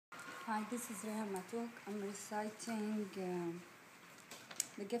Hi, this is Riham ESL. I'm reciting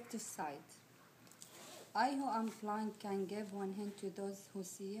the gift of sight. I who am blind can give one hint to those who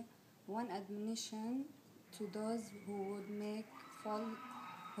see, one admonition to those who would make full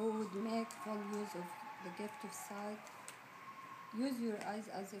use of the gift of sight. Use your eyes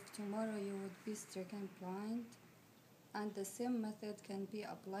as if tomorrow you would be stricken blind, and the same method can be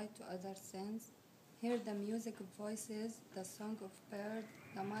applied to other senses. Hear the music of voices, the song of birds,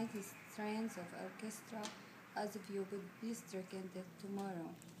 the mighty strains of orchestra, as if you would be stricken dead tomorrow.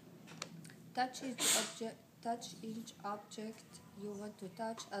 Touch each object you want to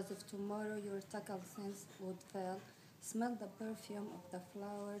touch, as if tomorrow your tactile sense would fail. Smell the perfume of the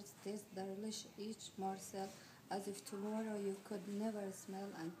flowers, taste the relish each morsel, as if tomorrow you could never smell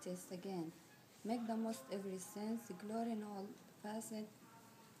and taste again. Make the most every sense, glory in all facets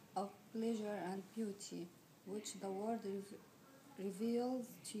of pleasure and beauty, which the world reveals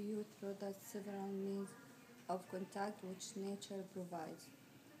to you through the several means of contact which nature provides.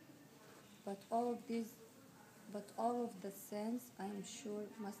 But all of the sense, I am sure,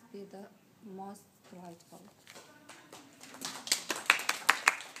 must be the most delightful.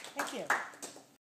 Thank you.